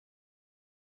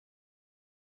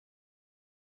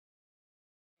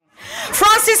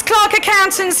Masters Clark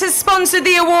Accountants has sponsored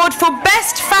the award for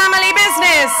Best Family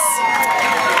Business.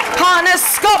 Partner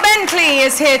Scott Bentley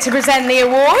is here to present the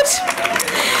award.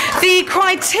 The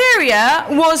criteria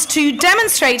was to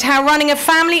demonstrate how running a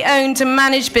family-owned and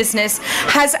managed business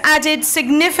has added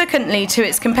significantly to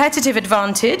its competitive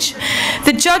advantage.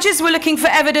 The judges were looking for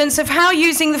evidence of how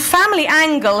using the family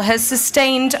angle has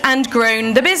sustained and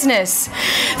grown the business.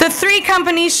 The three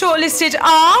companies shortlisted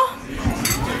are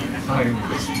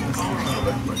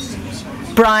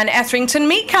Brian Etherington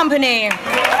Meat Company,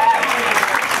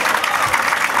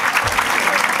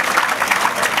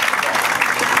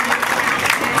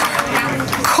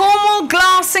 Cornwall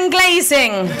Glass and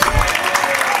Glazing,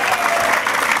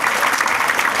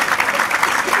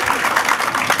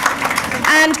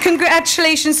 and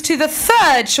congratulations to the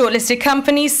third shortlisted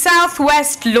company,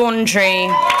 Southwest Laundry.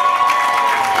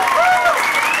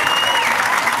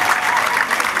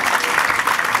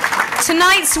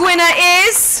 Tonight's winner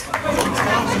is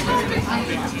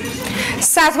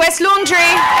Southwest Laundry.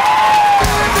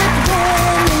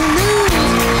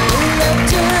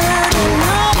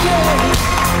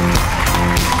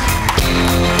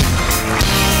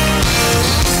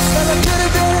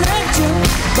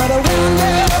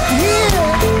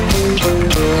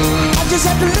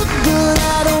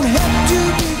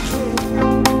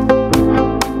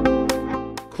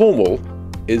 Cornwall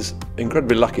is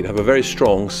incredibly lucky to have a very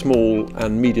strong small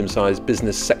and medium-sized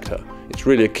business sector. It's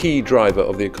really a key driver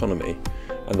of the economy,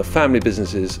 and the family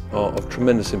businesses are of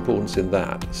tremendous importance in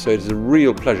that. So it is a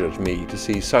real pleasure to me to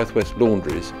see Southwest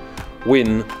Laundries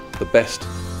win the best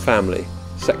family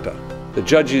sector. The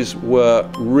judges were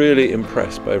really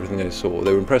impressed by everything they saw.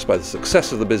 They were impressed by the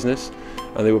success of the business,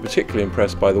 and they were particularly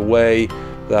impressed by the way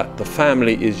that the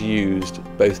family is used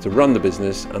both to run the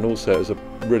business and also as a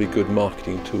really good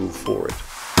marketing tool for it.